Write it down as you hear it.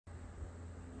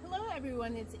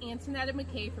everyone, it's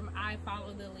Antoinetta from I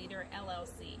Follow the Leader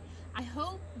LLC. I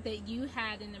hope that you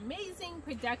had an amazing,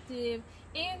 productive,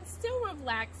 and still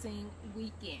relaxing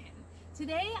weekend.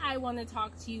 Today I want to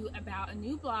talk to you about a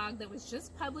new blog that was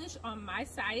just published on my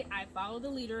site,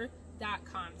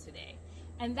 ifollowtheleader.com today.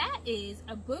 And that is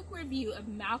a book review of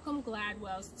Malcolm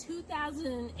Gladwell's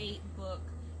 2008 book,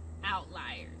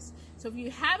 Outliers. So if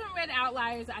you haven't read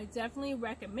Outliers, I definitely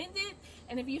recommend it.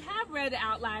 And if you have read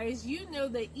Outliers, you know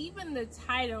that even the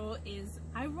title is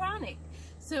ironic.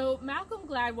 So Malcolm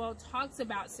Gladwell talks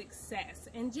about success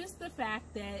and just the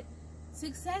fact that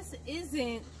success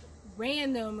isn't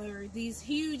random or these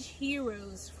huge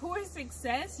heroes. For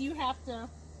success, you have to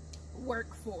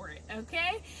work for it,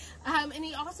 okay? And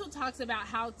he also talks about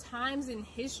how times in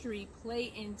history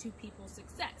play into people's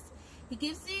success. He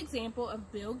gives the example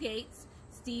of Bill Gates,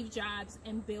 Steve Jobs,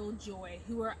 and Bill Joy,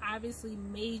 who are obviously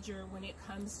major when it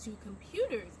comes to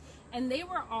computers. And they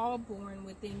were all born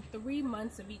within 3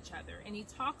 months of each other. And he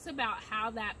talks about how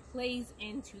that plays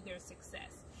into their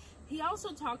success. He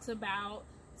also talks about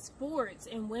sports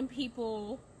and when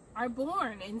people are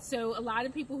born. And so a lot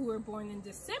of people who are born in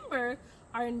December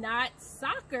are not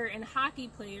soccer and hockey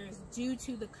players due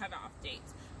to the cutoff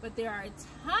dates. But there are a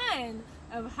ton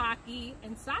of hockey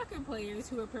and soccer players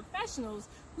who are professionals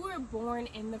who are born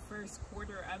in the first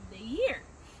quarter of the year.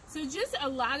 So just a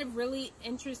lot of really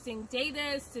interesting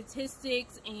data,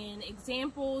 statistics, and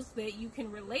examples that you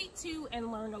can relate to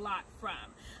and learn a lot from.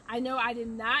 I know I did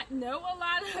not know a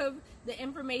lot of the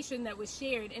information that was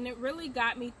shared, and it really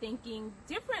got me thinking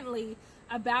differently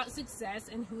about success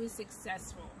and who is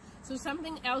successful. So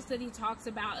something else that he talks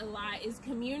about a lot is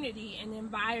community and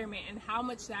environment and how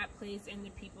much that plays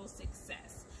into people's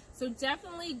success. So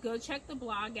definitely go check the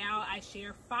blog out. I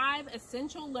share 5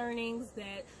 essential learnings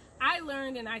that I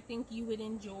learned and I think you would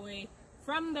enjoy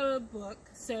from the book.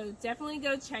 So definitely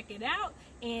go check it out,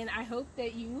 and I hope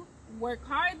that you work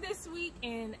hard this week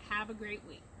and have a great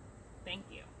week. Thank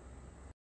you.